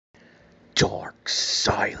Dark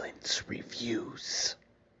Silence Reviews.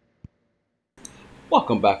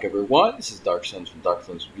 Welcome back, everyone. This is Dark Silence from Dark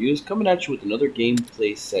Silence Reviews, coming at you with another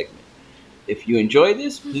gameplay segment. If you enjoy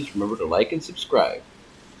this, please remember to like and subscribe.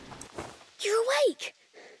 You're awake!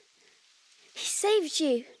 He saved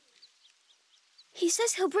you. He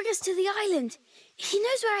says he'll bring us to the island. He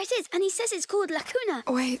knows where it is, and he says it's called Lacuna.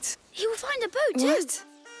 Wait. He will find a boat, too. What?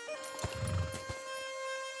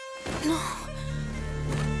 No.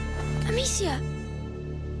 Amicia!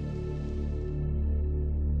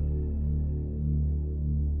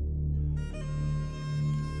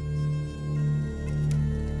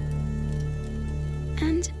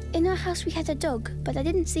 And in our house we had a dog, but I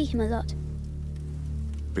didn't see him a lot.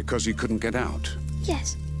 Because he couldn't get out?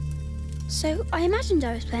 Yes. So I imagined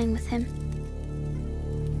I was playing with him.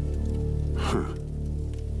 Huh.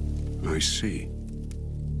 I see.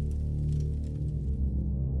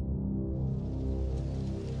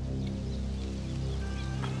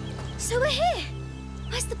 So we're here!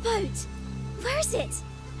 Where's the boat? Where is it?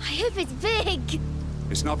 I hope it's big!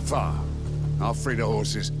 It's not far. I'll free the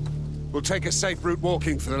horses. We'll take a safe route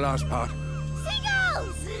walking for the last part.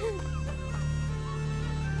 Seagulls!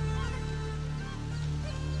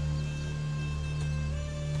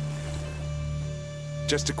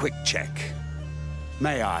 Just a quick check.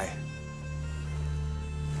 May I?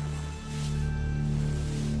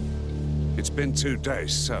 It's been 2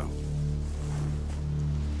 days, so...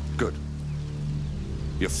 Good.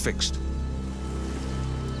 You're fixed.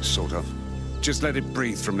 Sort of. Just let it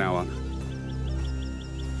breathe from now on.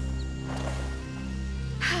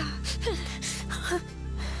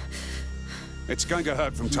 It's going to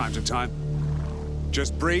hurt from time to time.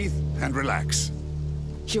 Just breathe and relax.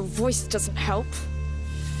 Your voice doesn't help.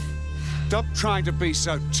 Stop trying to be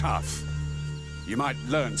so tough. You might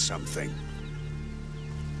learn something.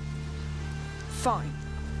 Fine.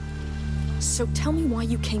 So tell me why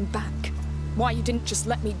you came back. Why you didn't just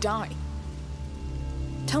let me die.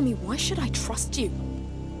 Tell me, why should I trust you?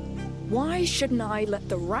 Why shouldn't I let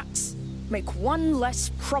the rats make one less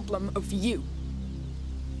problem of you?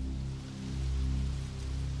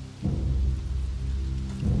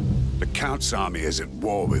 The Count's army is at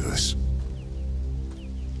war with us.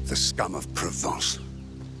 The scum of Provence.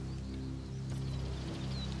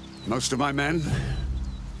 Most of my men,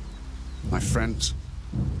 my friends,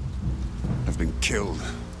 have been killed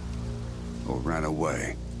or ran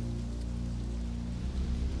away.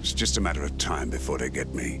 It's just a matter of time before they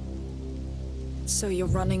get me. So you're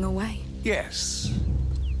running away? Yes.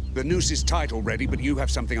 The noose is tight already, but you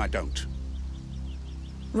have something I don't.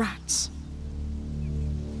 Rats.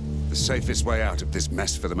 The safest way out of this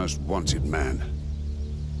mess for the most wanted man.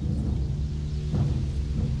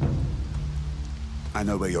 I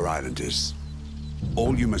know where your island is.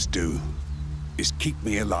 All you must do is keep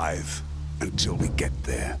me alive until we get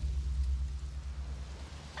there.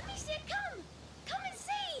 Amicia, come! Come and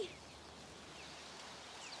see!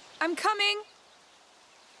 I'm coming!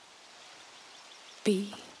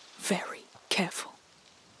 Be very careful.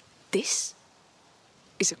 This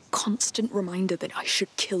is a constant reminder that I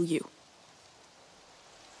should kill you.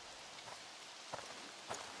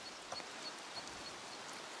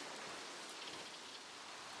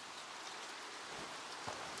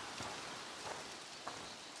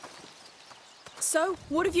 So,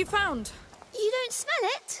 what have you found? You don't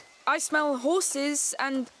smell it? I smell horses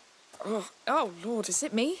and... Oh, Lord, is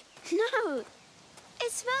it me? No.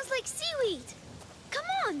 It smells like seaweed. Come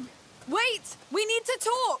on. Wait! We need to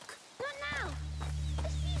talk! Not now. The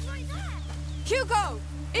sea's right there. Hugo!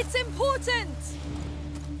 It's important!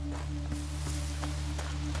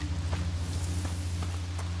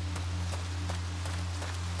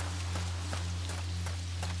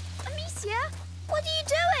 Amicia, what are you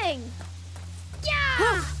doing?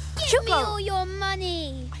 Yeah! Give me Hugo! all your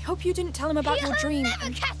money. I hope you didn't tell him about your dream He'll never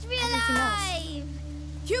and catch me everything else. alive.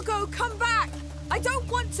 Hugo, come back! I don't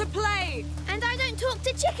want to play! And I don't talk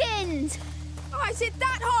to chickens. Oh, is it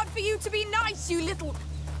that hard for you to be nice, you little...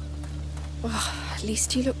 At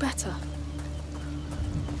least you look better.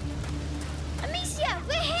 Amicia,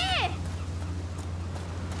 we're here.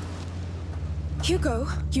 Hugo,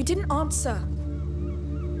 you didn't answer.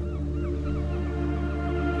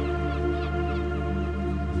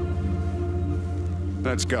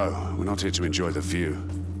 Let's go. We're not here to enjoy the view.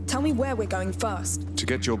 Tell me where we're going first. To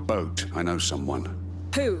get your boat, I know someone.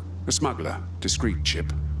 Who? A smuggler. Discreet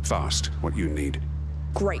chip. Fast. What you need.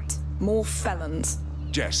 Great. More felons.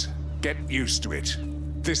 Jess, get used to it.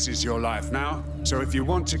 This is your life now, so if you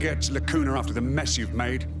want to get to Lacuna after the mess you've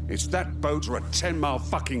made, it's that boat or a 10-mile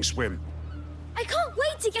fucking swim. I can't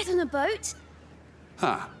wait to get on a boat.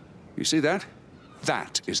 Ah, you see that?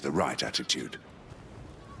 That is the right attitude.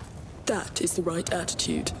 That is the right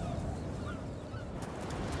attitude.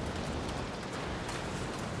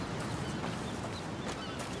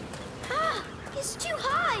 Ah, it's too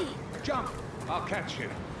high. Jump! I'll catch you.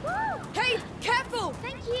 Woo! Hey, careful!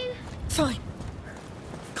 Thank you. Fine.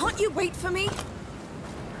 Can't you wait for me?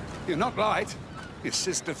 You're not light. Your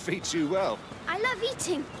sister feeds you well. I love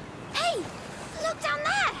eating. Hey, look down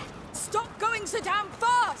there. Stop going so damn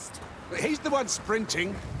fast! He's the one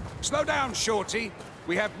sprinting. Slow down, Shorty.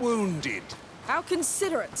 We have wounded. How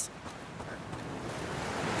considerate.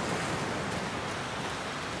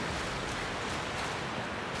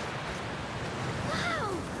 Wow,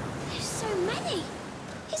 there's so many.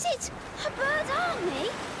 Is it a bird army?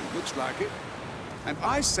 Looks like it. And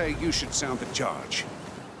I say you should sound the charge.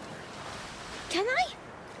 Can I?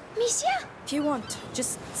 Monsieur? If you want,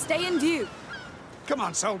 just stay in view. Come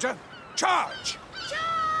on, soldier. Charge!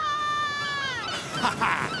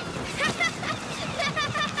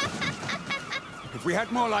 If we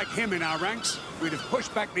had more like him in our ranks, we'd have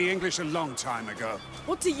pushed back the English a long time ago.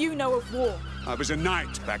 What do you know of war? I was a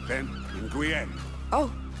knight back then, in Guyenne.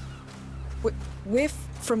 Oh. We're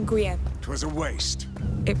from Requiem. 'Twas a waste.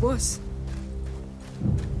 It was.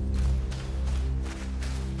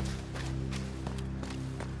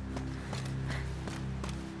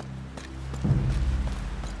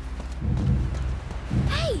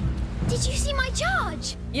 Hey, did you see my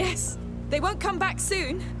charge? Yes. They won't come back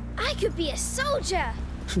soon. I could be a soldier.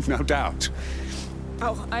 No doubt.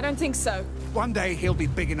 Oh, I don't think so. One day he'll be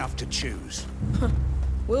big enough to choose.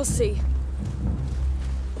 We'll see.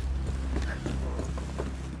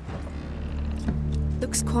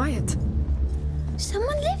 Looks quiet.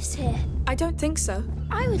 Someone lives here. I don't think so.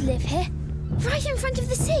 I would live here, right in front of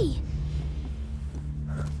the sea.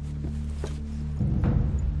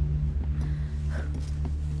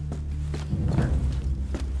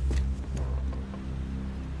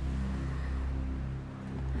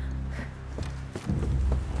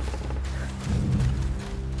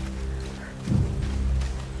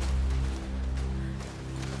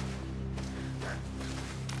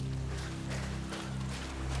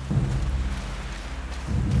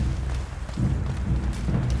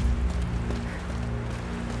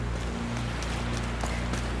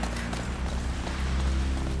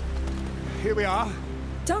 Here we are.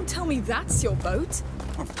 Don't tell me that's your boat.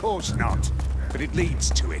 Of course not. But it leads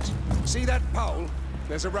to it. See that pole?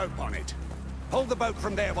 There's a rope on it. Hold the boat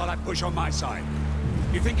from there while I push on my side.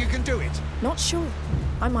 You think you can do it? Not sure.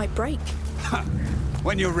 I might break.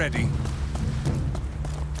 When you're ready.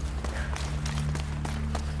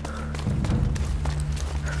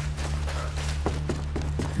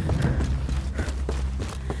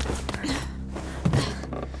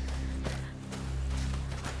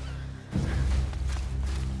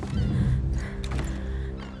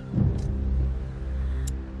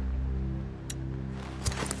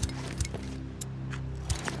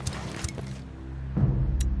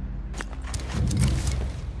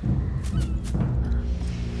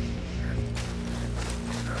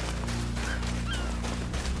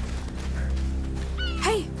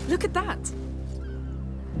 Hey, look at that.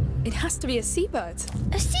 It has to be a seabird.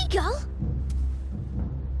 A seagull?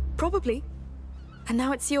 Probably. And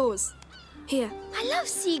now it's yours. Here. I love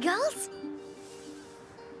seagulls.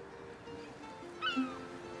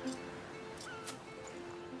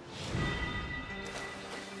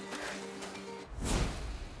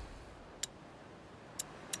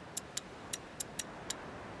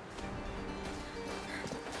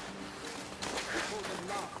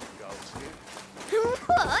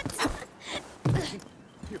 What?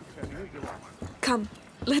 Come,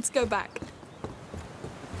 let's go back.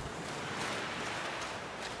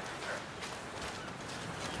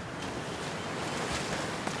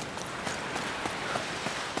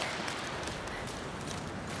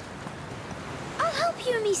 I'll help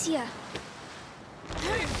you, Amicia.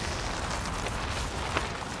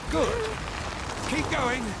 Good. Keep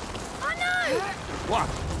going. Oh no! What?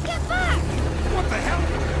 Get back! What the hell?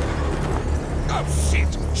 Oh,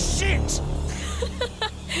 shit! Shit!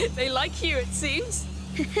 They like you, it seems.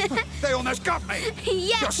 They almost got me!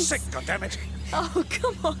 Yes! You're sick, goddammit! Oh,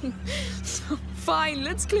 come on. Fine,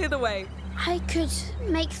 let's clear the way. I could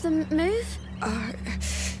make them move.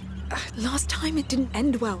 Last time it didn't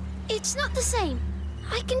end well. It's not the same.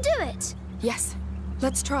 I can do it. Yes,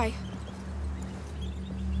 let's try.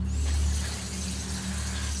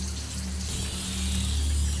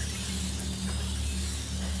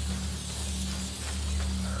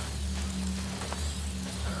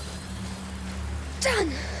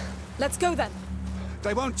 Done. Let's go then.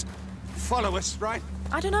 They won't follow us, right?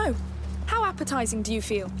 I don't know. How appetizing do you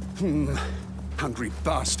feel? Hungry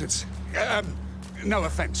bastards. No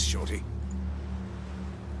offense, Shorty.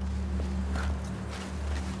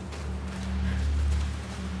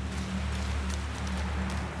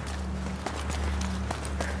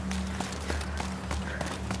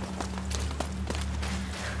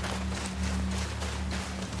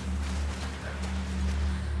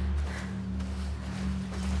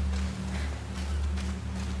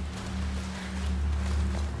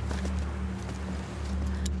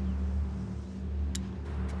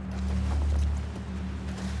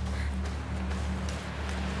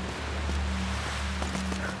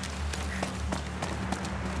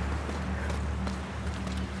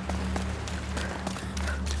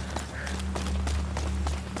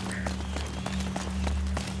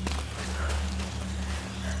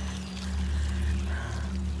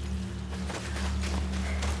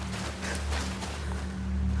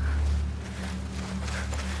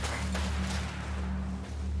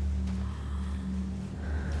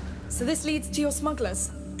 So this leads to your smugglers?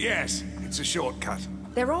 Yes, it's a shortcut.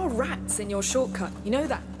 There are rats in your shortcut, you know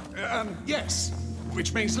that? Yes.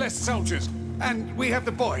 Which means less soldiers. And we have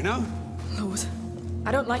the boy, no? Lord,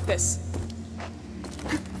 I don't like this.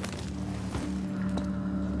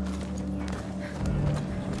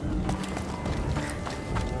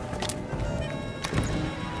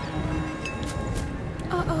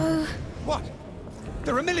 Uh-oh. What?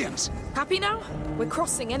 There are millions. Happy now? We're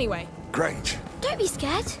crossing anyway. Great. Don't be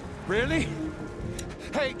scared. Really?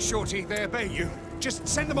 Hey, Shorty, they obey you. Just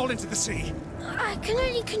send them all into the sea. I can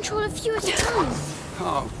only control a few at a time.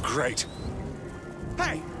 Oh, great.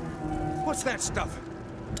 Hey, what's that stuff?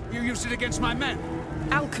 You used it against my men.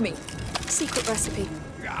 Alchemy. Secret recipe.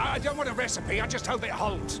 I don't want a recipe, I just hope it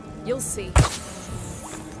holds. You'll see.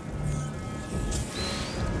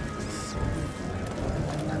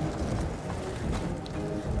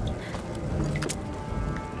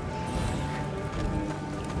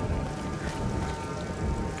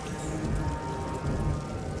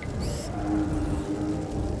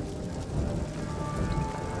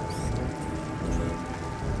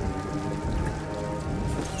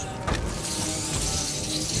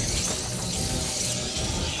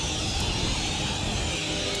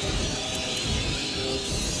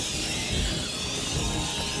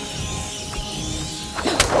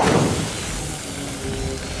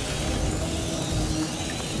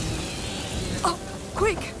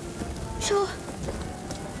 Quick! Sure.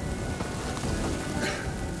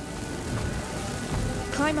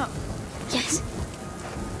 Climb up. Yes.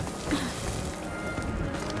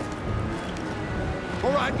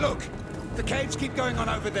 All right, look. The caves keep going on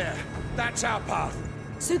over there. That's our path.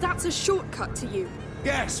 So that's a shortcut to you?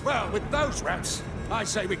 Yes, well, with those rats, I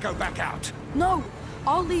say we go back out. No!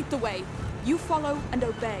 I'll lead the way. You follow and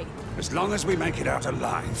obey. As long as we make it out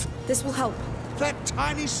alive. This will help. That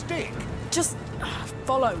tiny stick. Just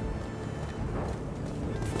follow.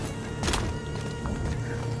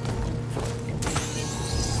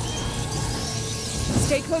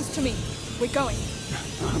 Stay close to me. We're going.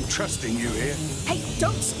 I'm trusting you here. Hey,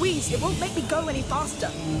 don't squeeze. It won't make me go any faster.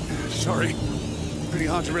 Sorry. Pretty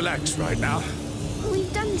hard to relax right now.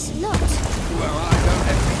 We've done this a lot. Well, I don't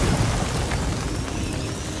envy you.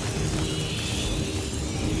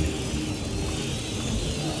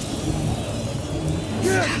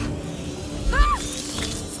 Ah!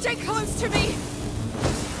 Stay close to me!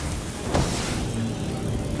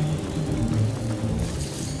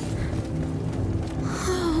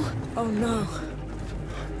 Oh no.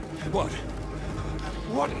 What?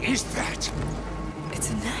 What is that? It's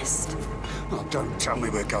a nest. Oh, don't tell me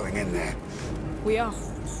we're going in there. We are.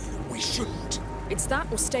 We shouldn't. It's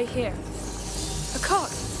that or stay here. A cart.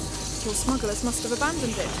 Your smugglers must have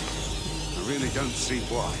abandoned it. I really don't see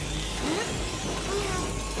why.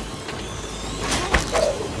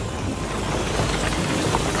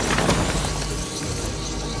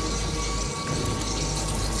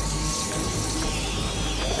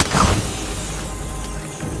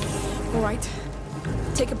 All right.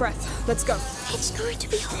 Take a breath. Let's go. It's going to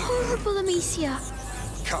be horrible, Amicia.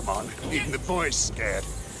 Come on, even the boy's scared.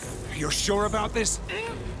 You're sure about this?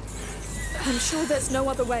 I'm sure there's no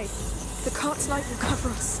other way. The cart's light will cover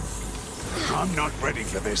us. I'm not ready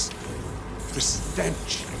for this. The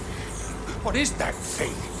stench. What is that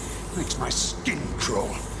thing? Makes my skin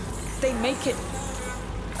crawl. They make it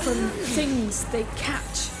from things they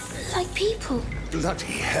catch. Like people. Bloody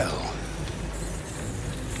hell.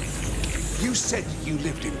 You said you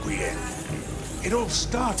lived in Requiem. It all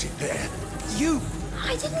started there. You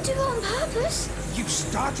I didn't do it on purpose.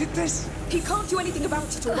 started this? He can't do anything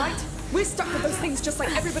about it, all right? We're stuck with those things just like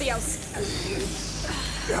everybody else.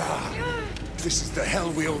 This is the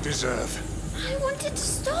hell we all deserve. I wanted to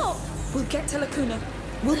stop. We'll get to Lacuna.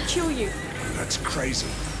 We'll kill you. That's crazy.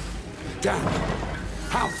 Damn.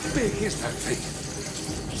 How big is that thing?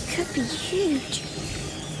 It could be huge.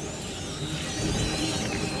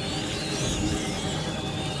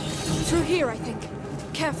 Through here, I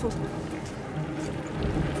think. Careful.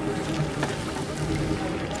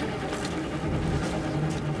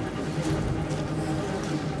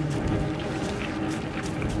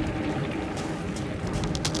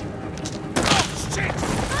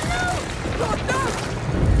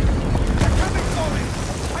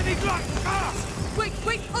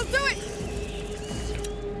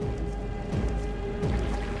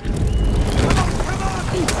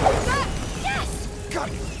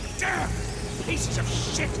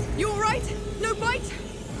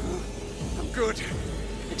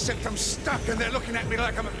 Except I'm stuck and they're looking at me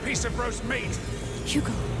like I'm a piece of roast meat.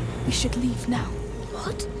 Hugo, we should leave now.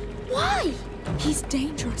 What? Why? He's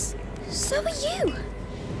dangerous. So are you.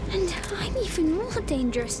 And I'm even more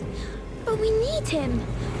dangerous. But we need him.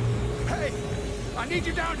 Hey! I need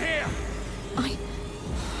you down here!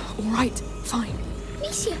 All right, fine.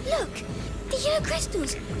 Misha, look! The yellow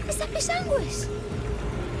crystals! Is that Bisanguis?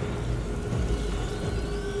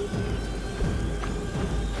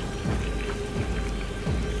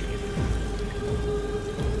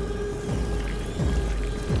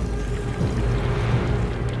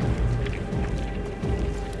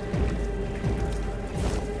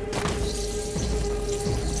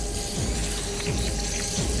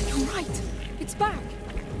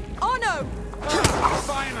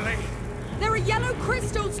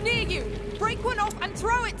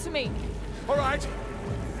 To me. All right.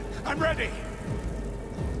 I'm ready.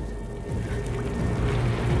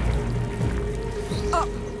 Up.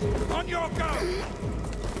 On your go.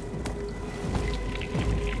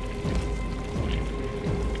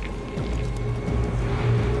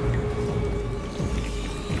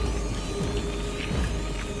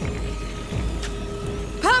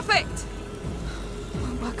 Perfect.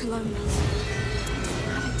 Won't work alone.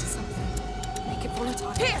 Add it to something. Make it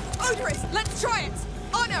volatile. Here, Odorous. Let's try it.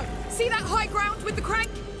 Arno, see that high ground with the crank?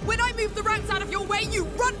 When I move the rats out of your way, you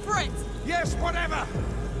run for it! Yes, whatever!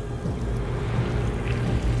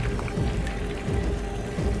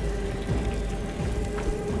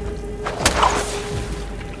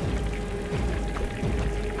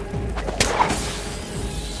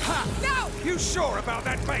 Ha! Now! You sure about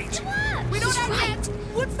that bait? We're not out yet!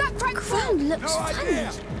 What's that crank for? Ground looks No funny.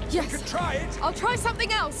 idea! Yes. You could try it! I'll try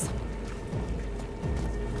something else.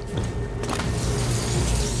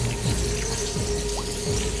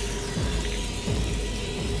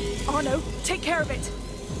 Arno, take care of it.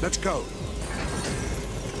 Let's go.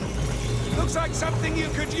 Looks like something you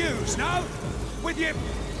could use, no? With your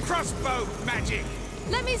crossbow magic.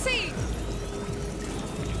 Let me see.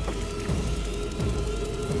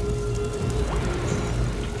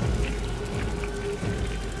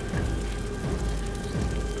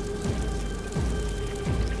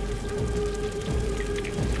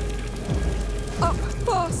 Up,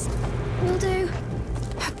 fast. Will do.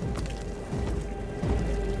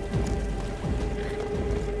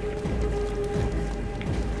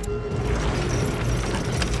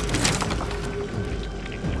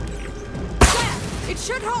 It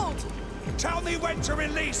should hold. Tell me when to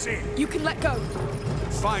release it. You can let go.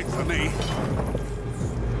 Fine for me.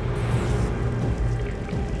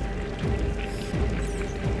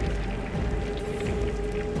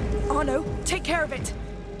 Arno, take care of it.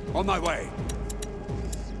 On my way.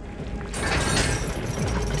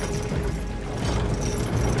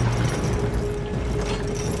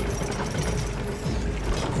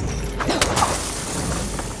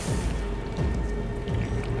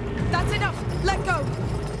 That's enough. Let go.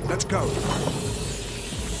 Let's go.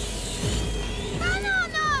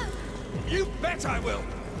 No! You bet I will.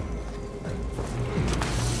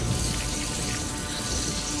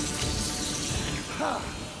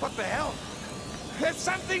 What the hell? There's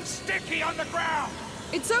something sticky on the ground!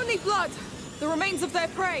 It's only blood. The remains of their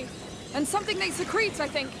prey. And something they secrete, I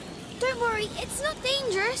think. Don't worry, it's not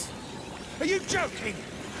dangerous. Are you joking?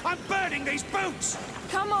 I'm burning these boots!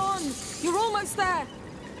 Come on. You're almost there.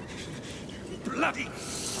 Bloody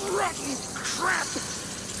rotten crap!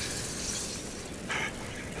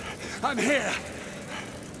 I'm here!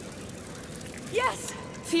 Yes.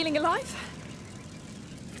 Feeling alive?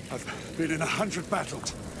 I've been in 100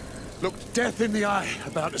 battles. Looked death in the eye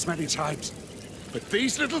about as many times. But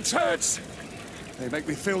these little turds, they make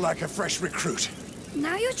me feel like a fresh recruit.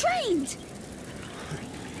 Now you're trained.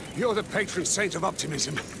 You're the patron saint of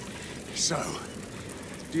optimism. So,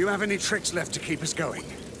 do you have any tricks left to keep us going?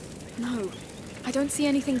 No. I don't see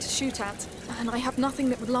anything to shoot at, and I have nothing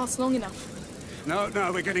that would last long enough.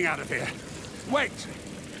 No, we're getting out of here. Wait!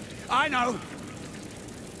 I know!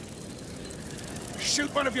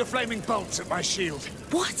 Shoot one of your flaming bolts at my shield.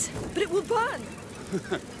 What? But it will burn!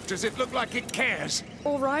 Does it look like it cares?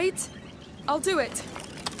 All right. I'll do it.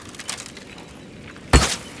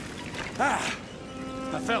 Ah!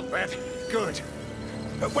 I felt that. Good.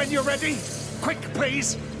 When you're ready, quick,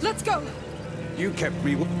 please! Let's go! You kept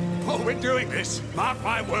me... Oh, we're doing this. Mark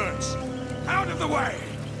my words. Out of the way!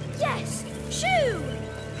 Yes! Shoo!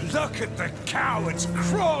 Look at the cowards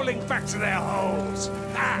crawling back to their holes.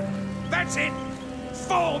 Ah! That's it!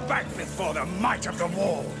 Fall back before the might of the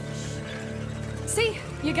wall! See?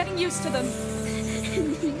 You're getting used to them.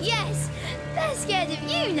 Yes! They're scared of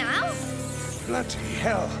you now! Bloody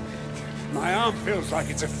hell. My arm feels like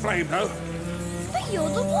it's aflame, though. But you're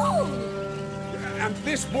the wall! And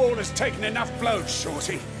this wall has taken enough blows,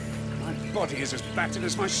 Shorty. My body is as battered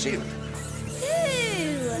as my shield.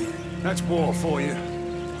 Ooh! That's war for you.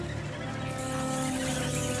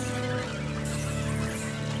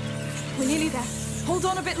 We're nearly there. Hold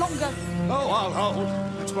on a bit longer. Oh, I'll hold.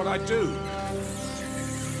 That's what I do.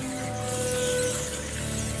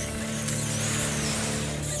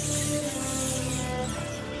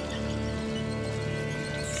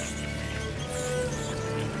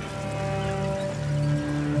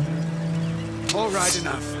 All right,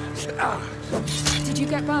 enough. Ah, Did you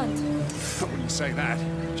get burned? I wouldn't say that.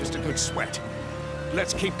 Just a good sweat.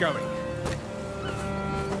 Let's keep going.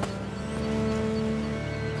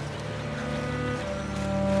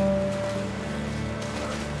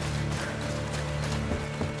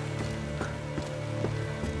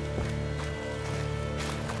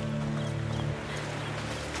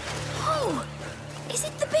 Oh! Is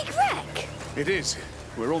it the big wreck? It is.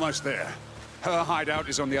 We're almost there. Her hideout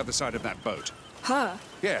is on the other side of that boat. Her?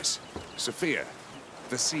 Yes, Sophia,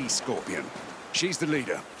 the sea scorpion. She's the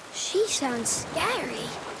leader. She sounds scary.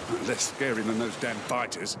 Less scary than those damn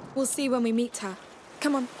biters. We'll see when we meet her.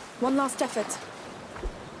 Come on, one last effort.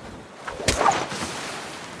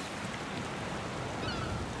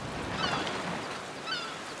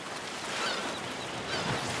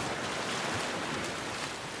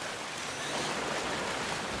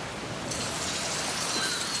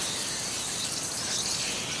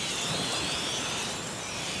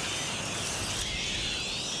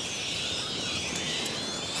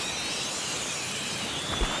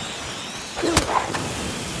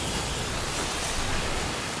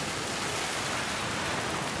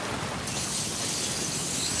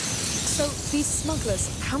 So, these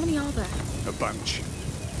smugglers, how many are there? A bunch.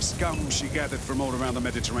 Scum she gathered from all around the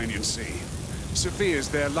Mediterranean Sea. Sophia's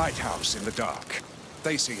their lighthouse in the dark.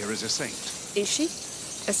 They see her as a saint. Is she?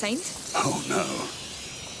 A saint? Oh, no.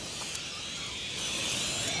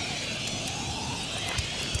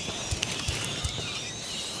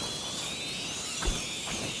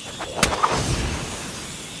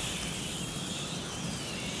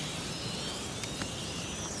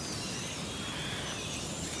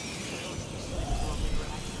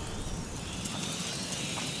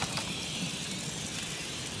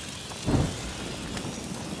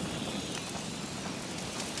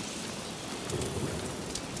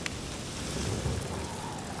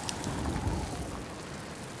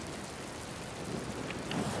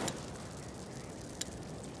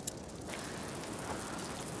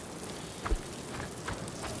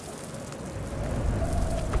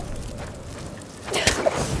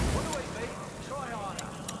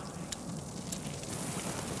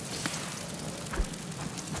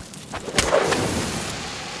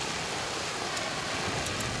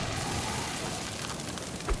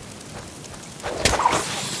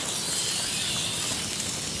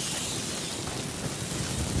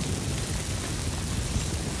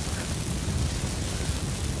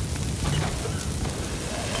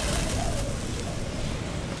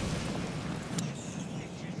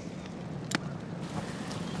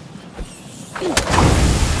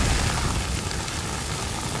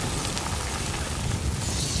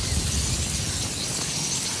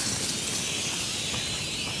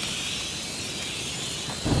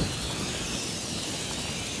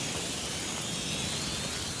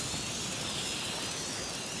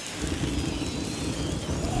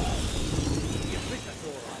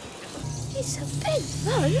 It's a big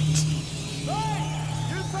boat.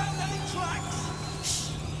 You found any tracks? Shh,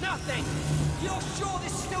 nothing. You're sure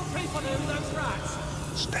there's still people in those rats?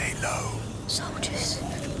 Stay low. Soldiers.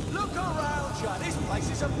 Look around you. This place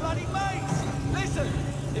is a bloody maze. Listen,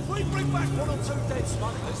 if we bring back one or two dead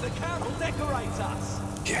smugglers, the count will decorate us.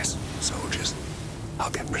 Yes, soldiers. I'll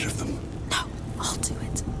get rid of them. No, I'll do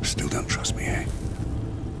it. Still don't trust me, eh?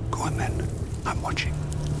 Go on then. I'm watching.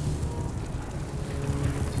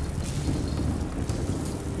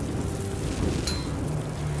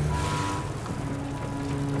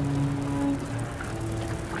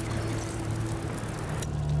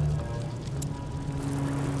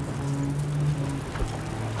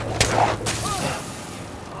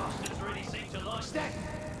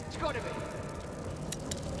 got him.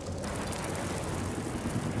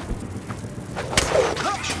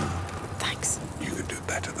 Thanks. You could do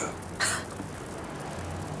better, though.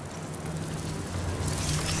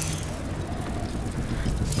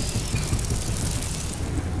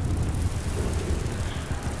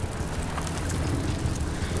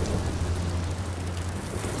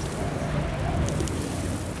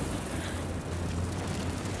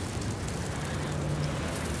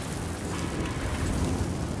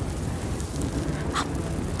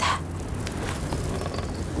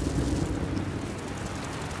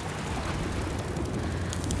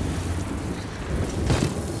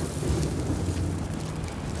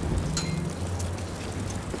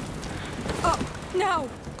 Now!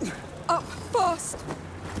 Up fast!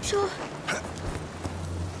 Sure.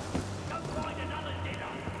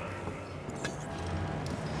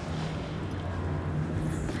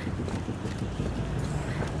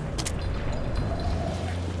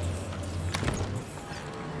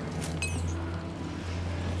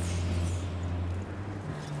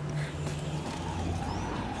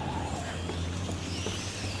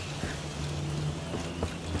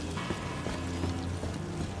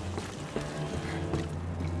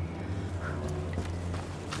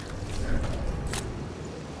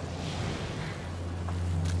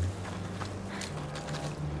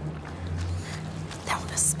 They're on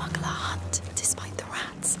a smuggler hunt, despite the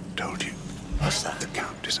rats. Told you. What's that? The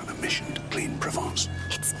Count is on a mission to clean Provence.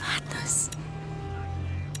 It's madness.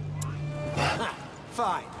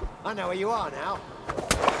 Fine. I know where you are now.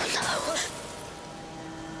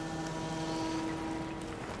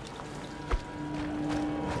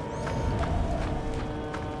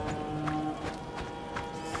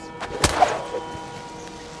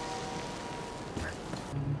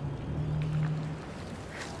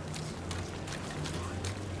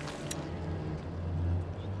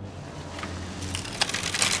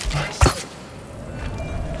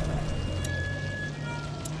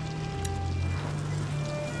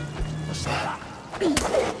 Can't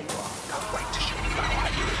wait to show you how I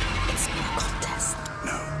do it. It's not a contest.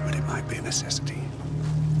 No, but it might be a necessity.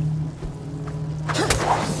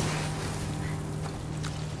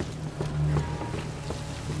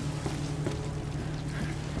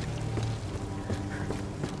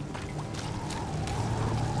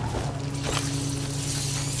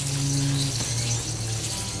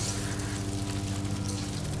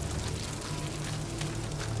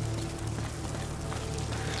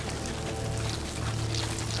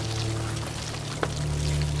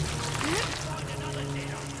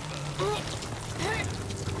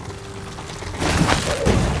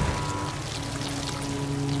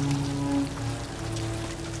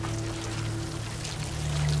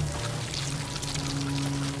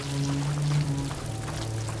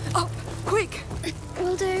 Up! Quick!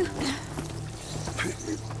 Will do.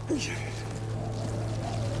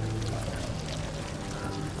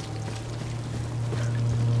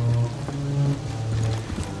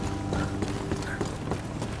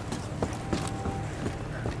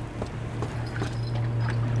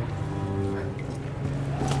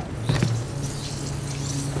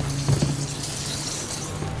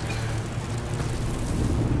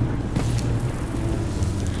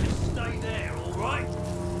 Stay there, all right?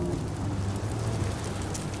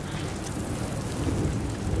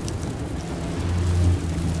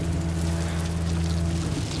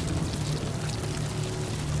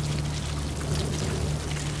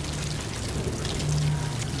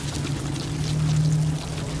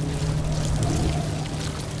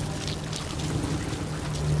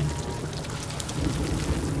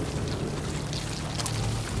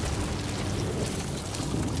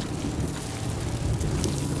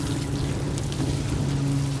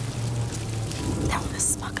 They're on a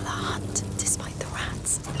smuggler hunt, despite the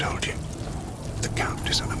rats. Told you. The Count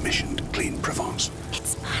is on a mission to clean Provence.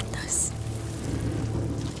 It's madness.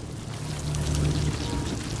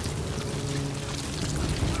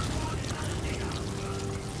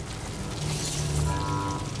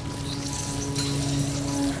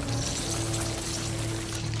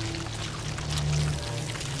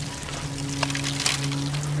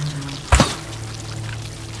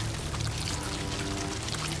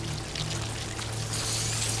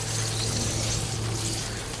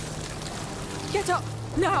 Get up!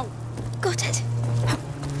 Now! Got it.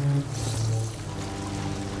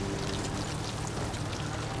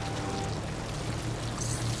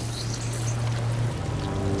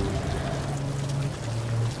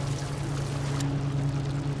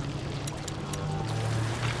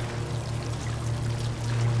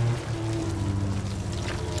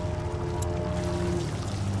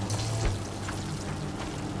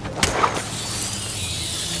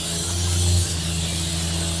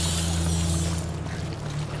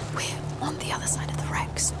 On the other side of the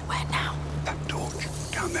wrecks. Where now? That torch,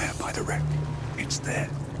 down there by the wreck. It's there.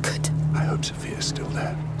 Good. I hope Sophia's still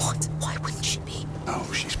there. What? Why wouldn't she be? Oh,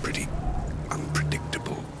 she's pretty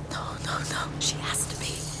unpredictable. No, no, no. She has to be.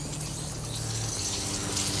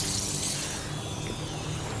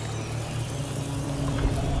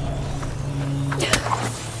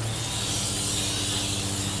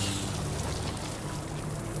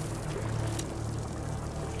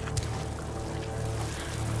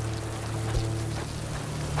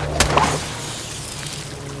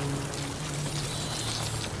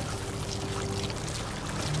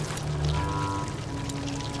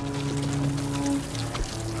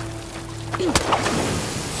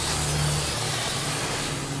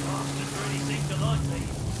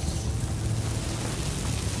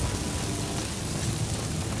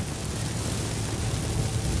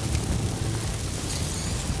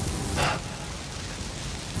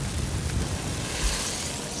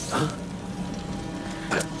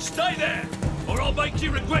 Stay there, or I'll make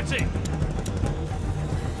you regret it!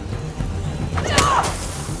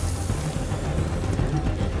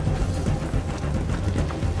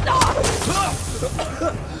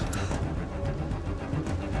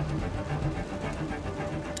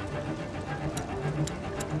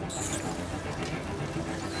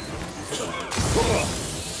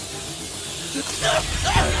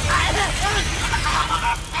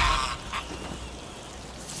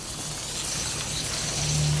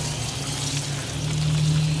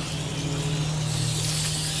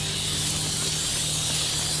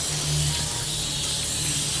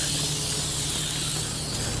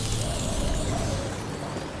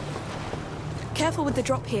 Careful with the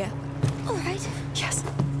drop here. All right. Yes,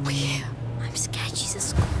 we're here. I'm scared she's a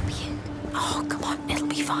scorpion. Oh, come on, it'll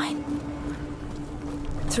be fine.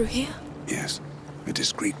 Through here? Yes, a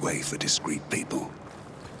discreet way for discreet people.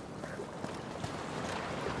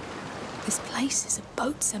 This place is a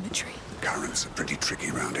boat cemetery. Currents are pretty tricky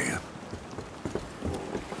around here.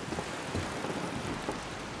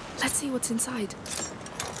 Let's see what's inside.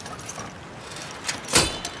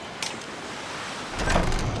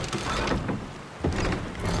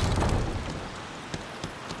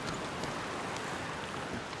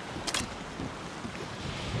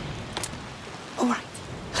 All right,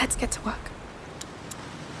 let's get to work.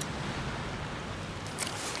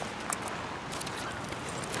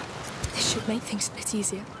 This should make things a bit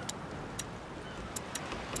easier.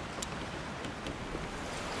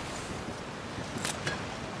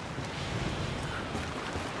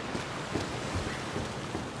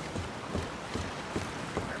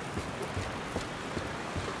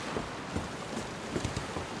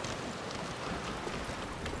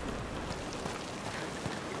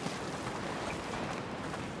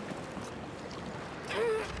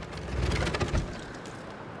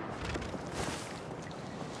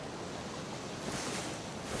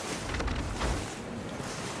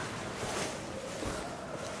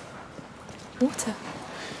 Water.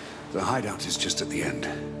 The hideout is just at the end.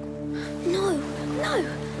 No,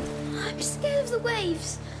 no. I'm scared of the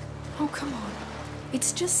waves. Oh, come on.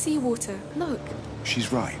 It's just seawater. Look.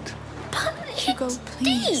 She's right. But Hugo, it's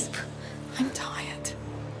please. deep. I'm tired.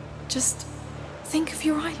 Just think of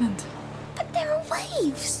your island. But there are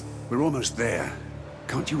waves. We're almost there.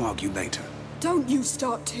 Can't you argue later? Don't you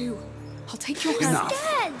start too. I'll take your hand. Enough.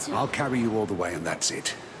 Scared. I'll carry you all the way and that's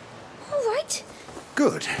it. All right.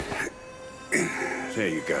 Good. There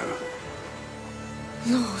you go.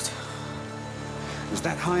 Lord. Is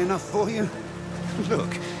that high enough for you?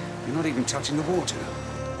 Look, you're not even touching the water.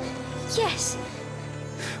 Yes.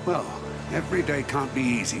 Well, every day can't be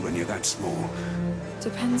easy when you're that small.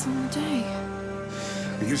 Depends on the day.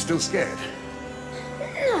 Are you still scared?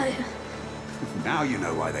 No. Now you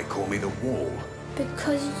know why they call me the Wall.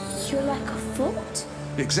 Because you're like a fort?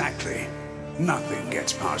 Exactly. Nothing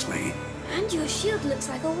gets past me. And your shield looks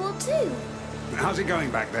like a wall too. How's it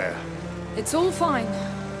going back there? It's all fine.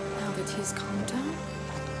 Now that he's calmed down.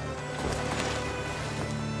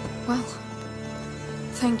 Well,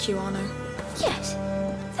 thank you, Arno. Yes.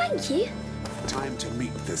 Thank you. Time to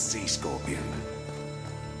meet the sea scorpion.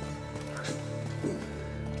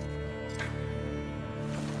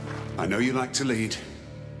 I know you like to lead,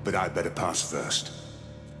 but I'd better pass first.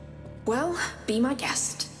 Well, be my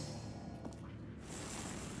guest.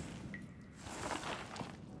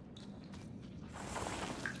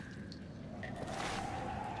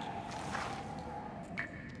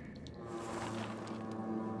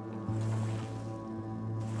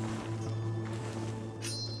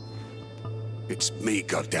 It's me,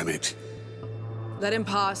 goddammit. Let him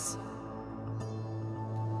pass.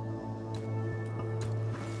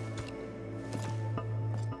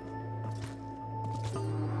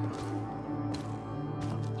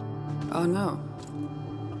 Oh no.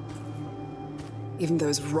 Even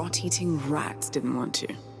those rot-eating rats didn't want to.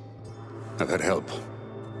 I've had help.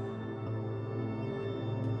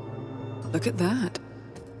 Look at that.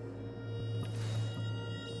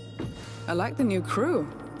 I like the new crew.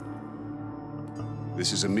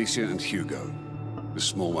 This is Amicia and Hugo. The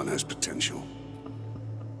small one has potential.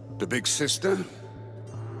 The big sister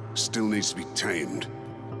still needs to be tamed.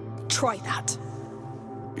 Try that.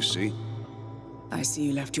 You see? I see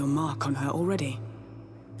you left your mark on her already.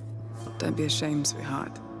 Don't be ashamed,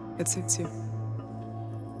 sweetheart. It suits you.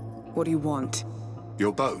 What do you want?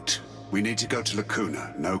 Your boat. We need to go to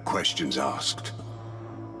Lacuna. No questions asked.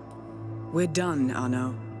 We're done,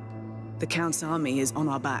 Arno. The Count's army is on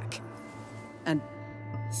our back. And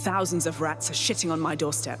thousands of rats are shitting on my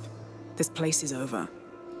doorstep. This place is over.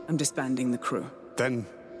 I'm disbanding the crew. Then,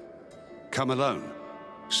 come alone.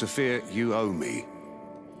 Sophia, you owe me.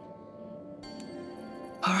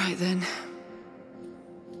 All right, then.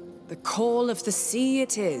 The call of the sea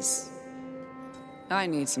it is. I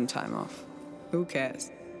need some time off. Who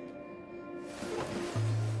cares?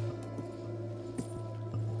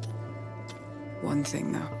 One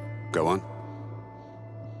thing, though. Go on.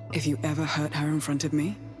 If you ever hurt her in front of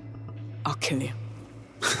me, I'll kill you.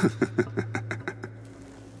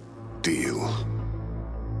 Deal.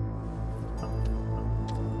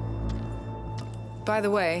 By the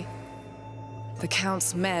way, the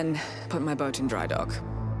Count's men put my boat in dry dock.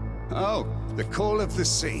 Oh, the call of the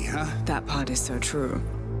sea, huh? That part is so true.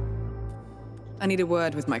 I need a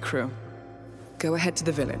word with my crew. Go ahead to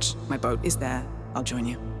the village. My boat is there. I'll join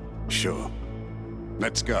you. Sure.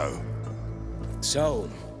 Let's go. So,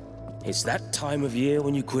 it's that time of year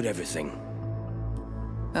when you quit everything.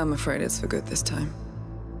 I'm afraid it's for good this time.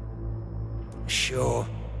 Sure.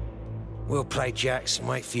 We'll play jacks and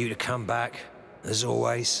wait for you to come back, as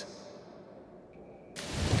always.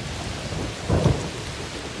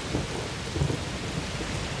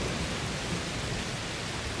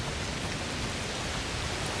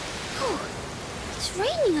 Oh, it's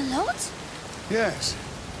raining a lot. Yes.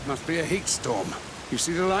 Must be a heat storm. You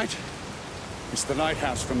see the light? It's the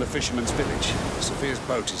lighthouse from the fisherman's village. Sophia's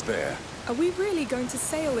boat is there. Are we really going to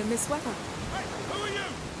sail in this weather? Hey, who are you?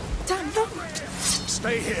 Damn, look!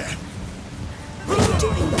 Stay here. What are you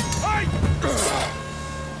doing? Hey!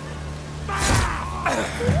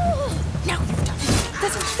 Now you've done it.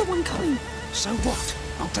 There's another one coming. So what?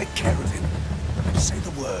 I'll take care of him. Say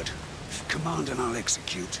the word. Command and I'll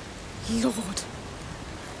execute. Lord.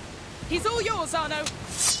 He's all yours, Arno.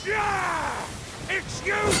 Yeah! It's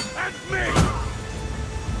you and me!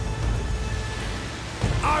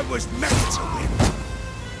 I was meant to win.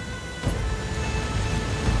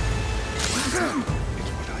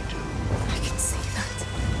 It's what I do. I can see that.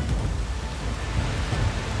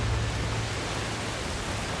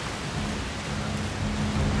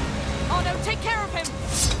 Arno, take care of him.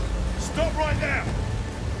 Stop right there!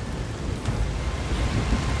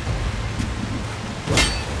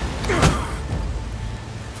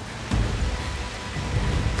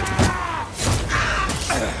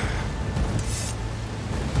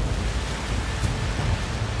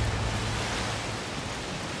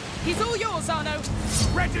 He's all yours, Arno.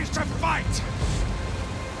 Ready to fight!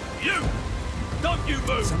 You! Don't you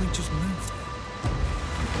move! Something just moved.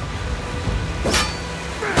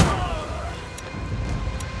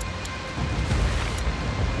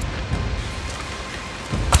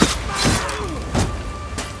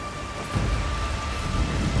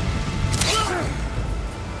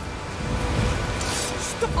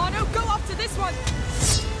 Stop, Arno, go after this one.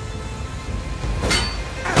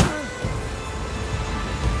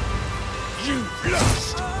 You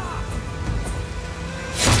lost!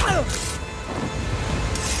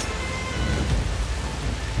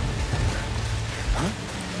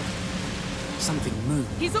 Something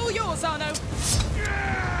moved. He's all yours, Arno.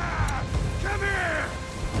 Yeah! Come here!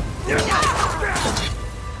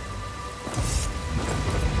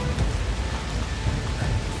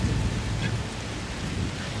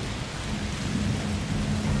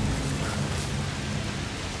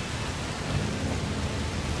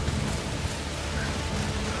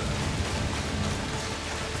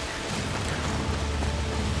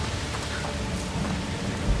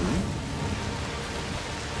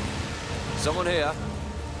 Someone here.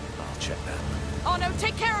 I'll check that. Arno,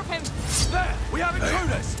 take care of him. There! We have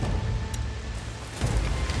intruders!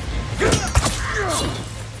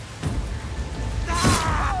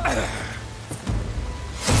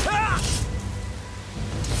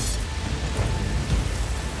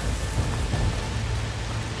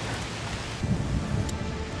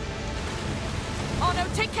 Arno,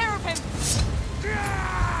 take care of him.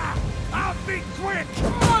 I'll be quick!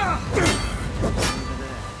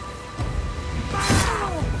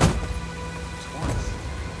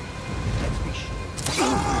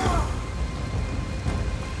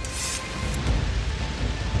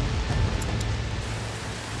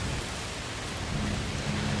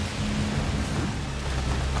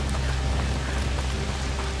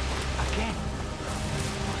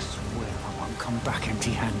 back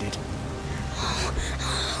empty-handed.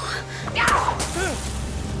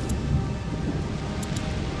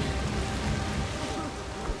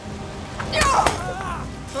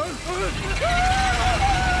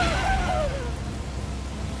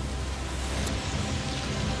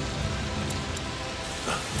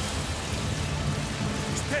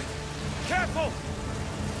 Careful!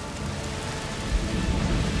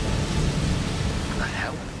 What the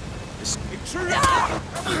hell? Intruder!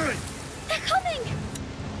 They're coming!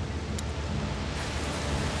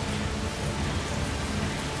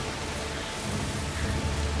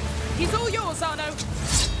 He's all yours, Arno.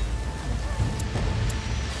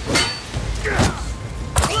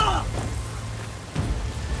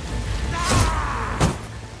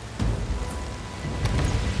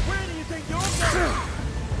 Where do you think you're going?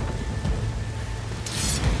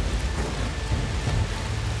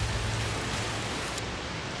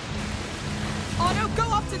 Arno, go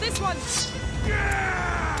after this one.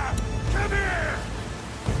 Yeah! Come here!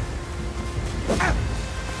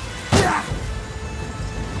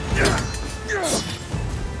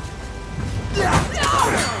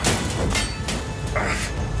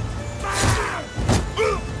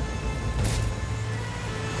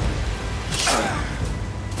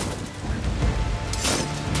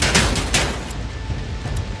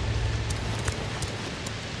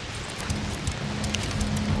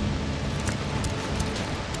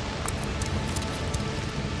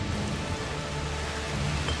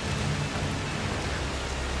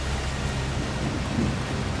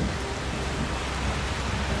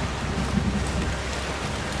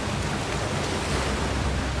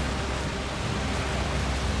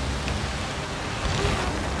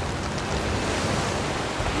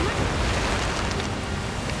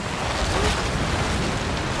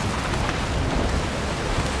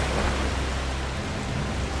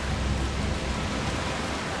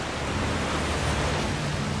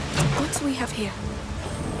 What do we have here?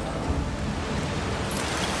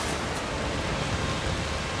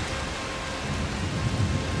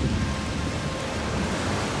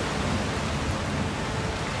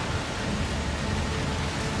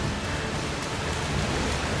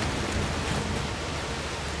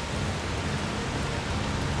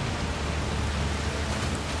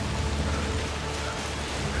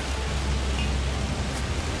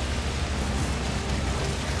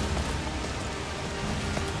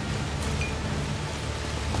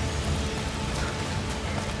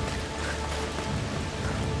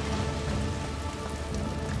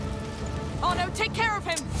 Arno, take care of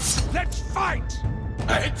him! Let's fight!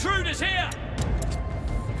 Intruders here!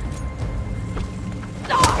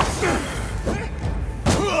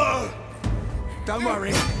 Don't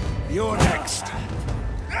worry, you're next.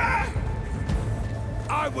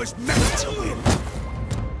 I was meant to win.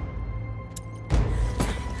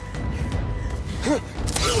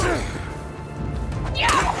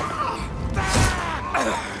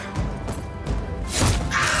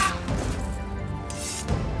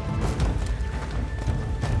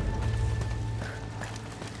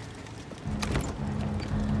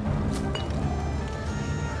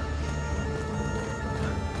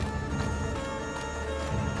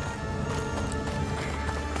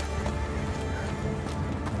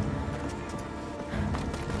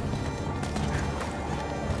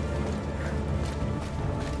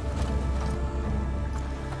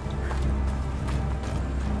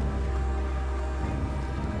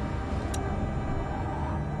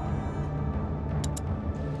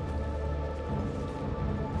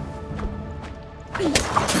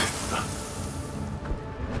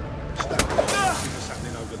 What's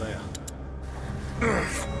happening over there?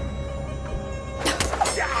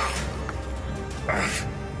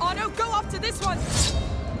 Arno, go after this one!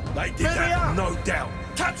 They did that, no doubt.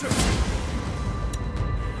 Catch him!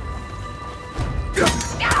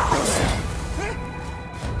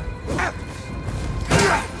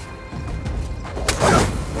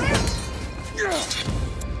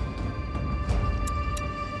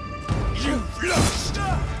 You've lost!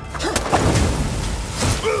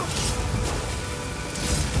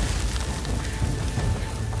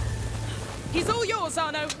 He's all yours,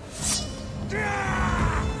 Arno.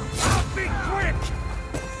 I'll be quick!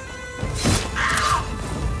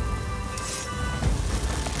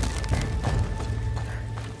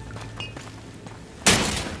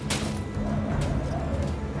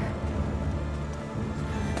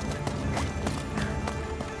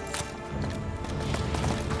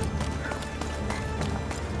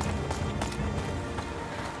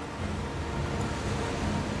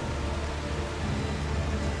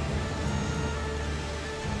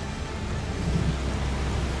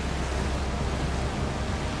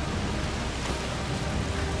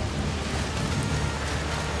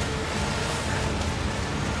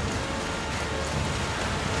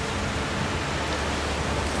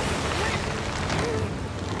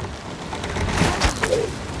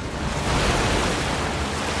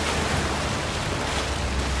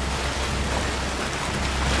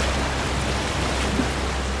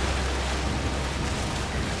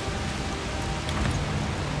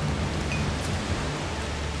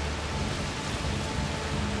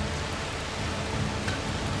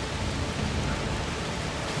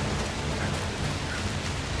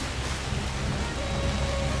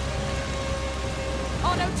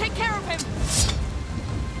 I'll take care of him!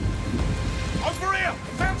 Over here!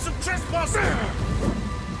 Found some trespassers!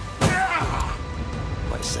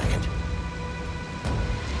 Wait a second.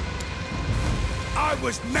 I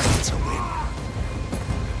was meant to win.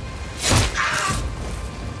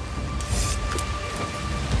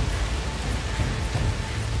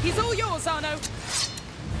 He's all yours, Arno!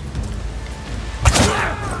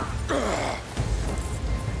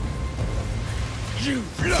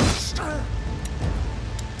 You've lost!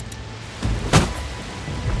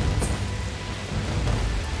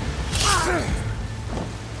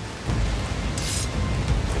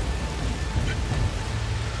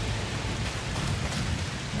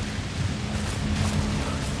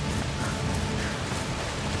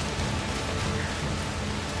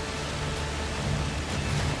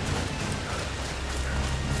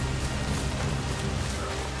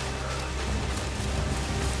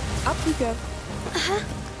 Up we go.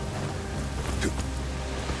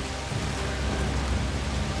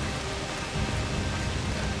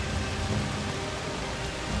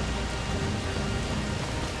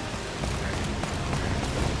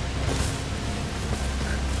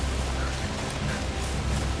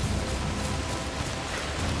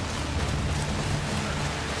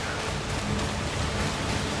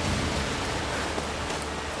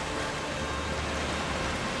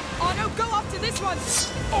 Arno, go after this one!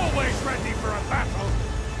 Always ready for a battle!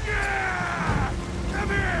 Yeah! Come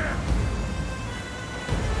here!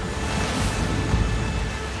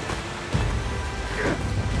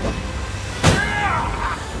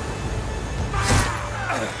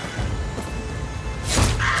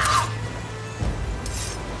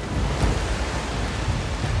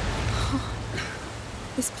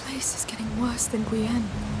 This place is getting worse than Requiem.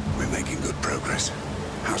 We're making good progress.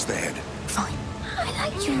 How's the head? Fine. I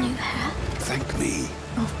like your new hair. Thank me.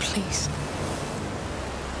 Oh, please.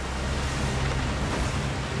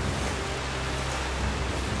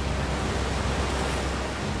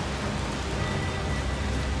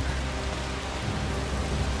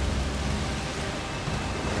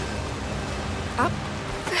 Up.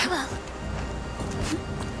 Very well.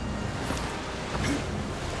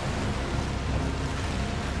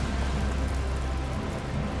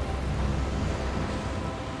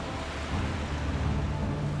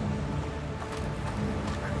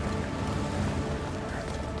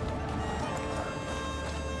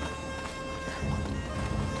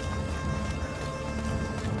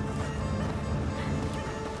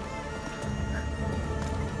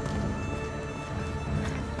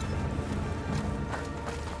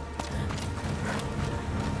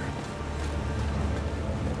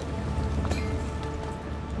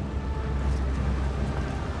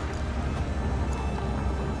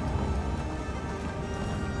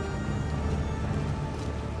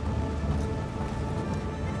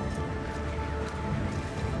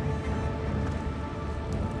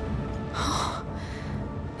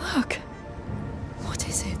 Look. What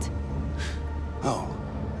is it? Oh,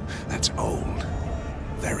 that's old.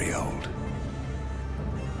 Very old.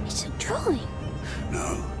 It's a drawing.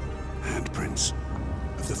 No, handprints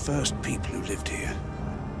of the first people who lived here,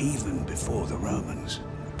 even before the Romans.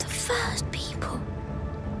 The first people.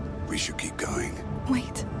 We should keep going.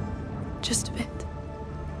 Wait. Just a bit.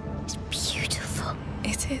 It's beautiful.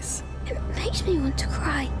 It is. It makes me want to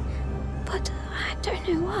cry, but I don't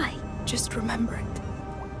know why. Just remember it.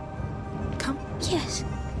 Come. Yes.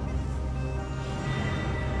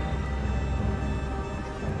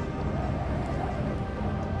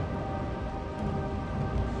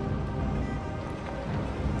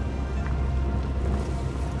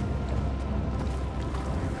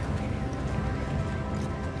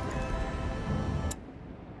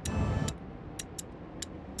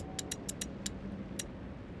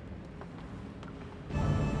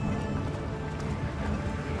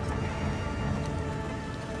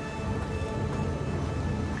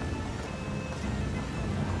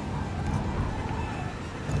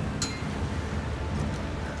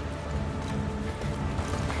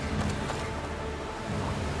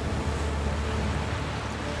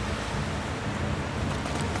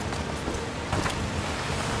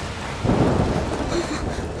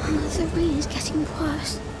 The rain is getting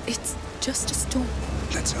worse. It's just a storm.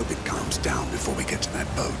 Let's hope it calms down before we get to that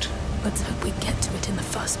boat. Let's hope we get to it in the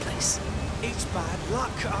first place. It's bad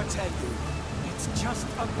luck, I tell you. It's just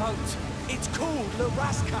a boat. It's called the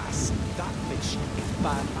Raskas. That fish is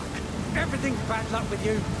bad luck. Everything's bad luck with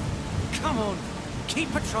you. Come on,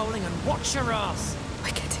 keep patrolling and watch your ass. We're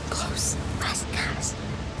getting close. Raskas.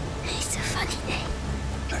 It's a funny name.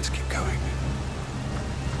 Let's keep going.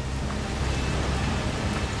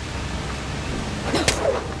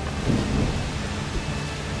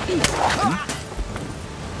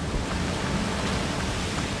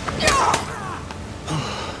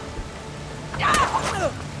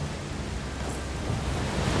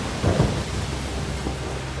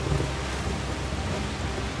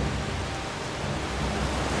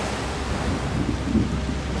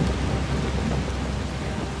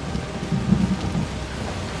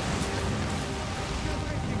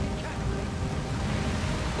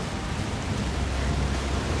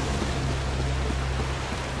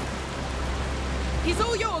 He's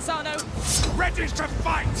all yours, Arno. Ready to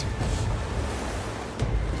fight!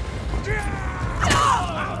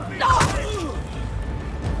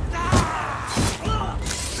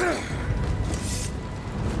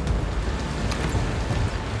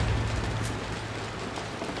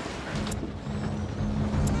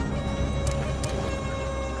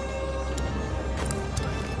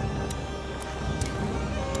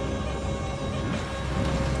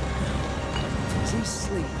 Is he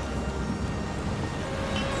asleep?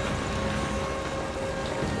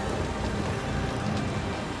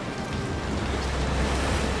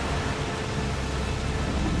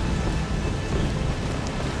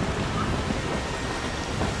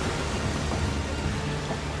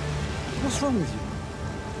 What's wrong with you?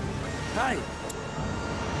 Hey!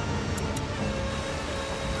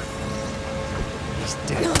 He's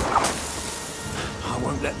dead. I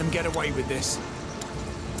won't let them get away with this.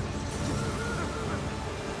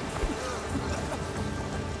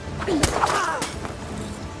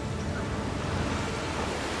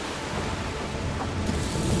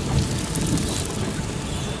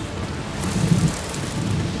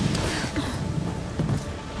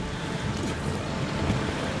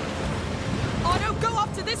 Arno, go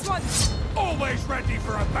after this one. Always ready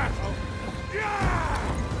for a battle. Yeah!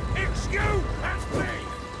 It's you and me!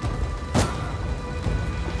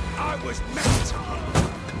 I was meant to.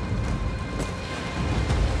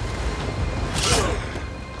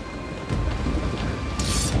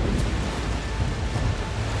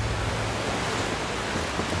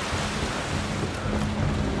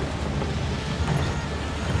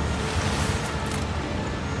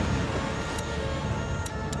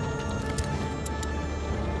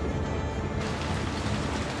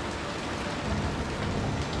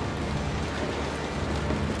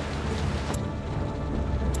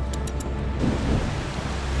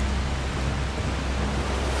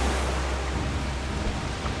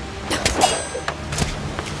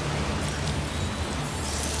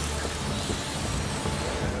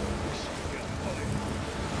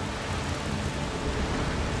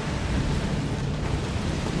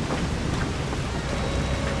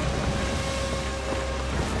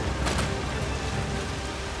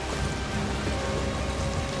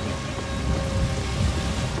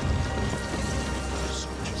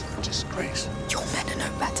 Disgrace. Your men are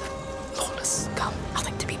no better. Lawless scum,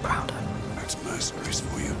 nothing to be proud of. That's mercenaries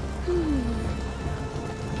for you.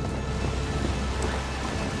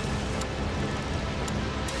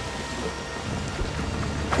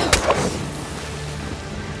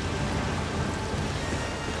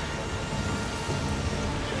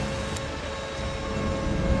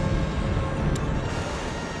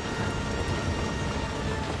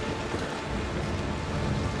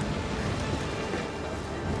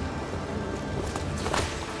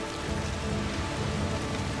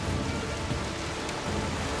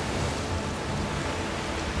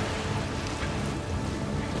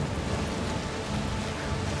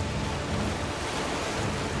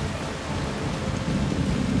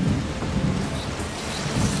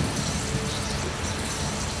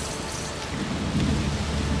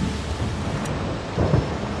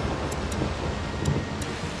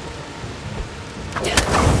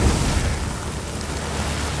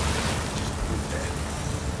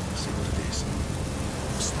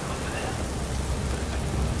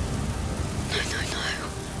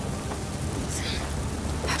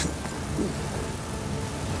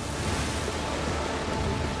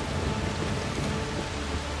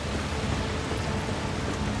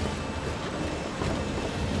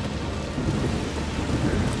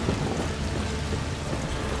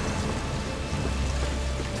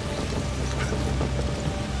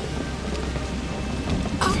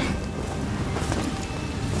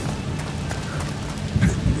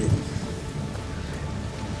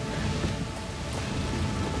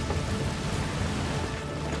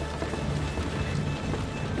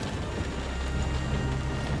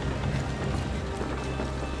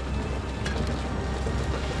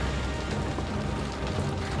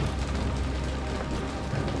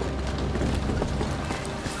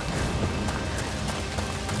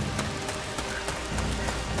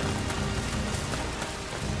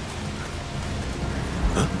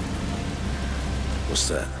 What's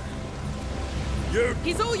that?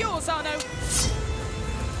 He's all yours, Arno.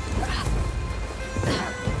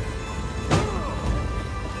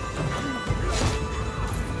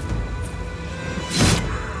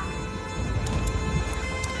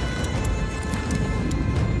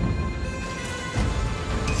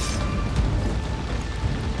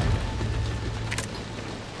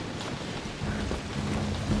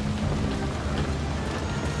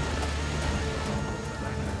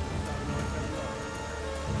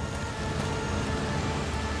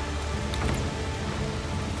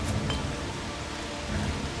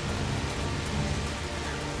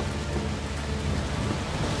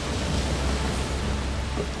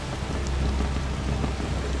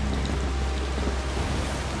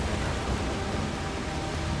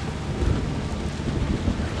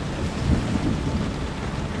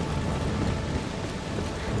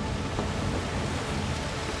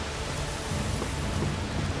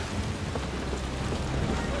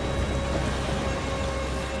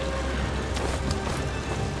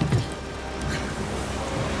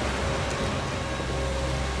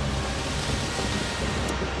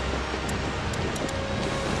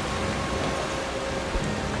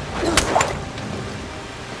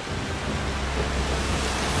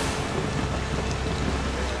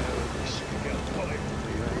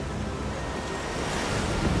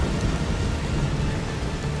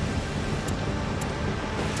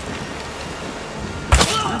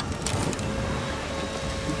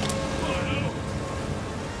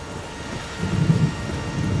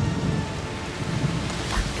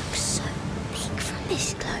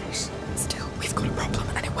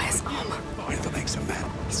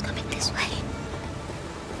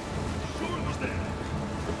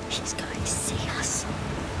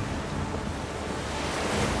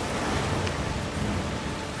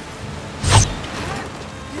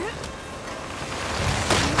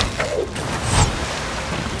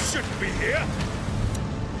 be here.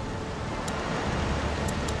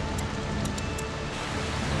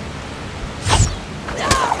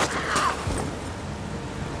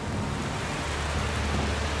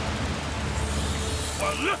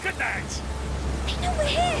 Well, look at that! They know we're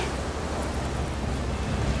here!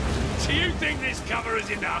 Do you think this cover is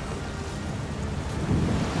enough?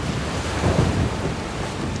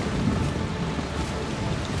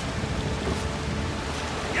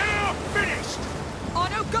 You're finished! Oh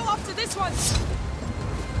no, go after this one!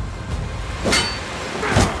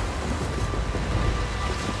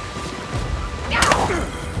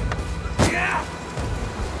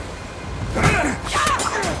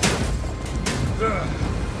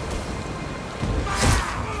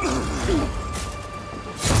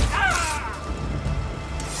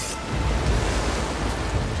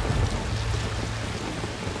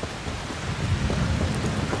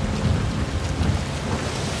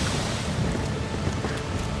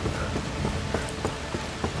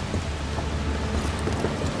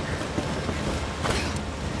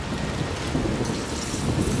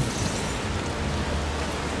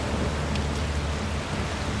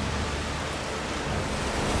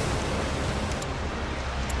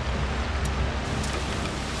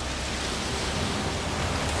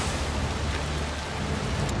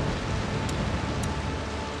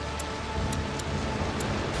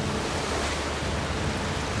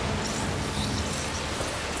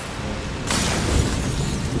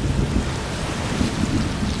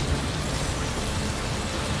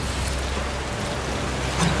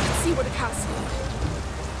 See what it has.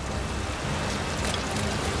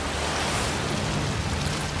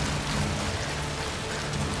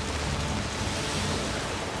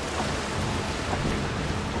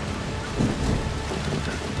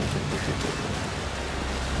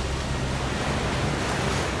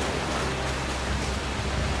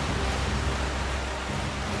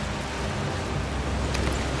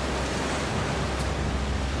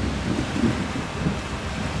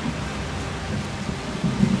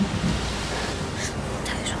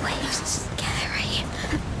 Those waves are scary.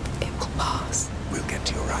 It will pass. We'll get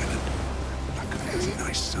to your island. Luckily, it's a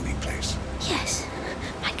nice sunny place. Yes,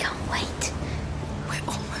 I can't wait. We're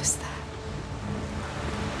almost there.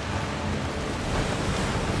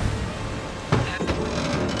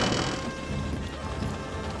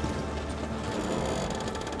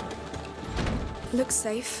 Looks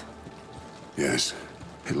safe. Yes,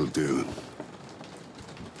 it'll do.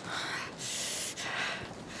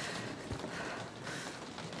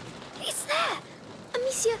 It's there!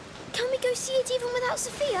 Amicia, can we go see it even without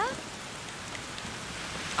Sophia?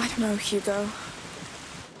 I don't know, Hugo.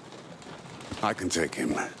 I can take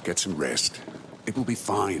him. Get some rest. It will be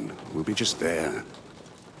fine. We'll be just there.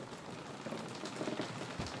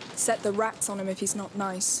 Set the rats on him if he's not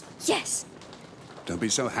nice. Yes! Don't be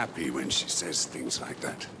so happy when she says things like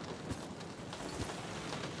that.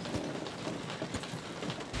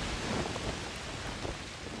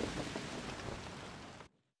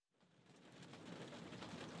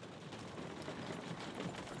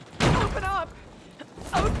 Open up!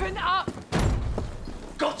 Open up!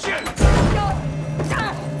 Got you!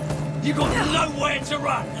 You got nowhere to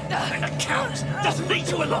run! And the Count doesn't need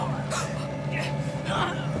you along!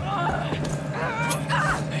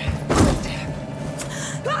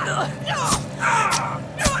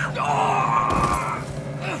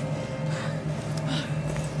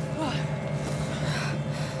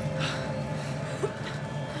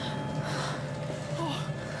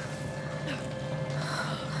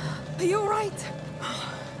 Are you alright?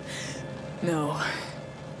 No.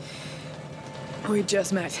 We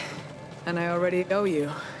just met, and I already owe you.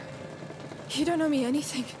 You don't owe me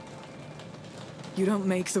anything. You don't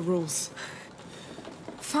make the rules.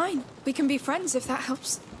 Fine, we can be friends if that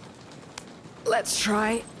helps. Let's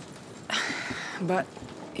try. But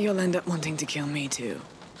you'll end up wanting to kill me too.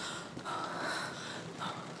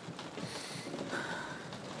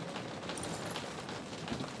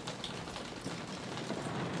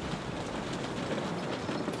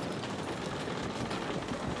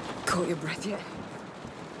 Caught your breath yet?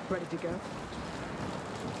 Ready to go?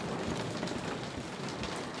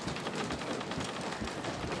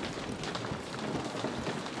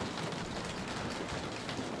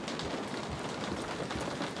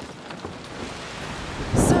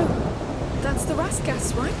 So, that's the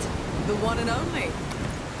Raskas, right? The one and only.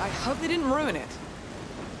 I hope they didn't ruin it.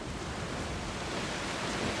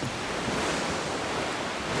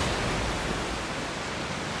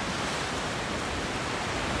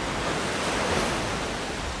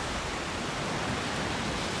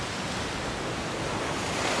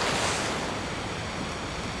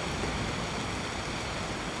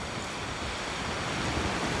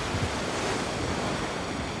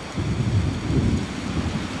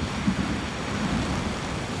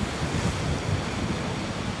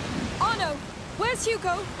 Yes,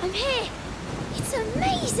 Hugo. I'm here. It's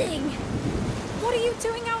amazing. What are you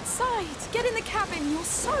doing outside? Get in the cabin. You're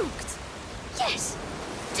soaked. Yes,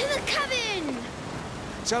 to the cabin.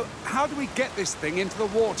 So, how do we get this thing into the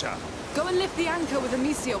water? Go and lift the anchor with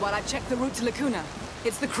Amicia while I check the route to Lacuna.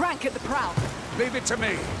 It's the crank at the prow. Leave it to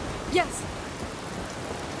me. Yes.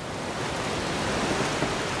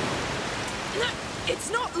 No,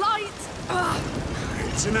 it's not light.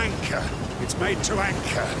 It's an anchor. It's made to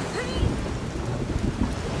anchor.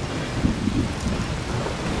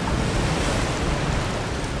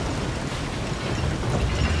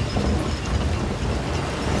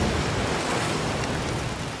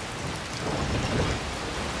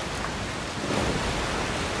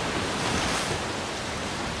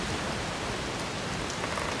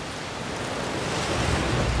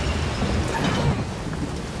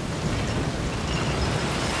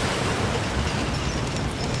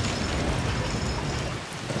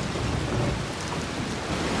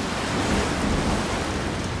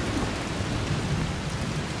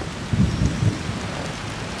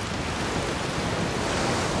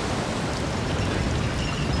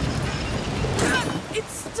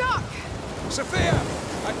 Sophia!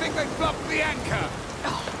 I think they've blocked the anchor!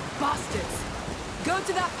 Oh, bastards! Go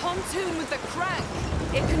to that pontoon with the crank.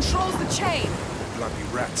 It controls the chain. Bloody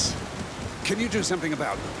rats. Can you do something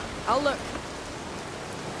about them? I'll look.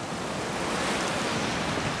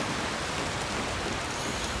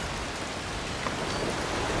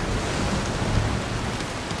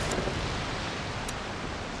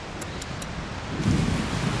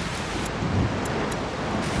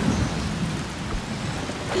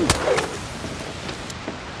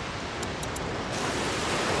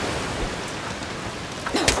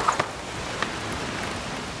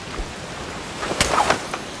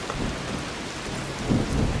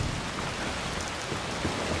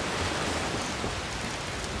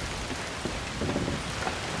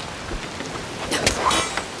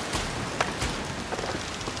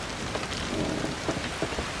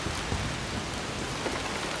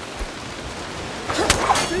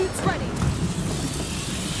 Food's ready.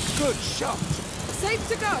 Good shot! Safe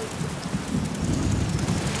to go.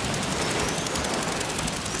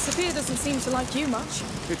 Sophia doesn't seem to like you much.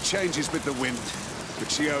 It changes with the wind, but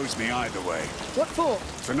she owes me either way. What for?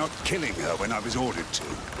 For not killing her when I was ordered to.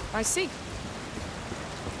 I see.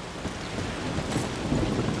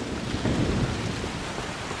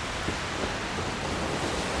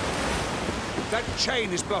 That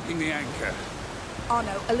chain is blocking the anchor.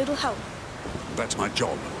 Arno, a little help. That's my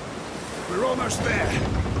job. We're almost there.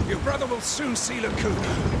 Your brother will soon see Lacuna.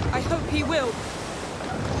 I hope he will.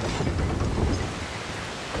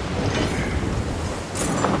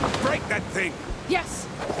 Break that thing! Yes.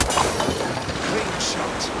 Clean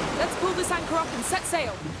shot. Let's pull this anchor up and set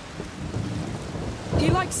sail. He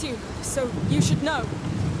likes you, so you should know.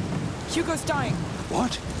 Hugo's dying.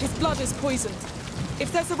 What? His blood is poisoned.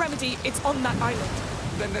 If there's a remedy, it's on that island.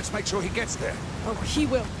 Then let's make sure he gets there. Oh, he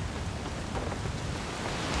will.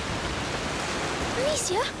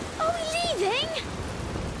 Alicia, are we leaving?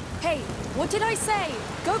 Hey, what did I say?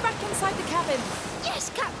 Go back inside the cabin.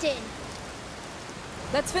 Yes, Captain.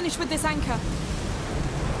 Let's finish with this anchor.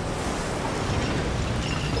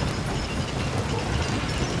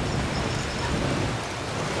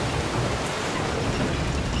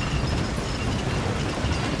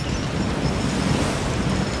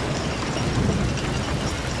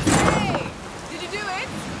 Hey! Did you do it?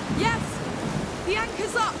 Yes! The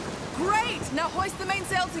anchor's up! Great! Now hoist the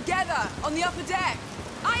mainsail together on the upper deck.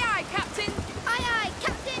 Aye, aye, Captain! Aye, aye,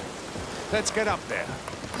 Captain. Let's get up there.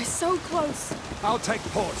 We're so close. I'll take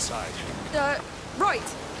port side. Right.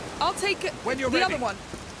 I'll take When you're the ready. other one.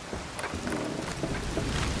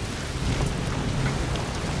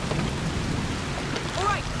 All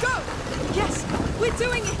right, go! Yes, we're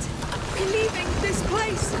doing it! We're leaving this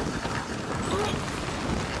place!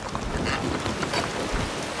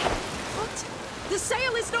 What? The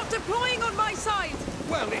sail is not deploying on my side!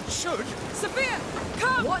 Well, it should. Sophia,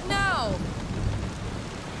 come! What now?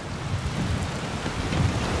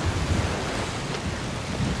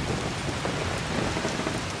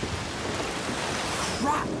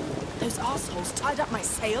 Crap! Those assholes tied up my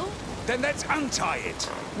sail? Then let's untie it.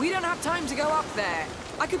 We don't have time to go up there.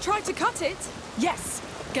 I could try to cut it. Yes!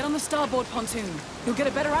 Get on the starboard pontoon. You'll get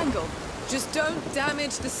a better angle. Just don't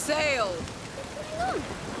damage the sail.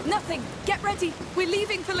 Nothing. Get ready. We're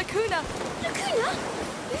leaving for Lacuna. Lacuna?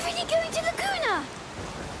 We're really going to Lacuna.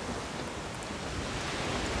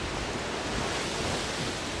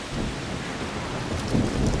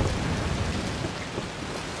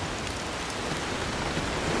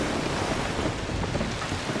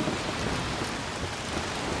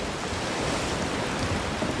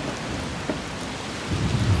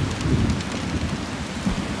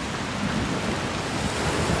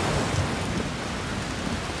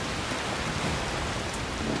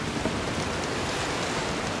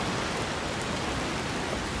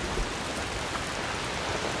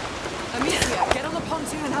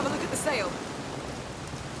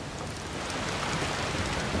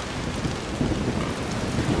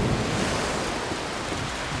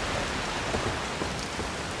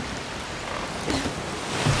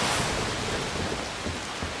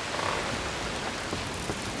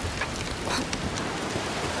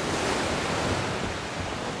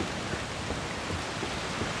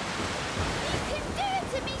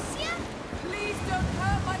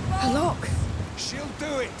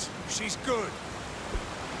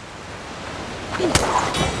 Amicia,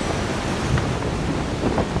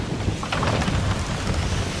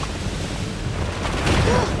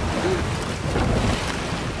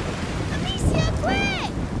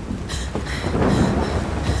 quick!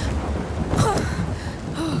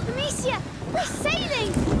 Amicia, we're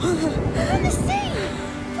sailing!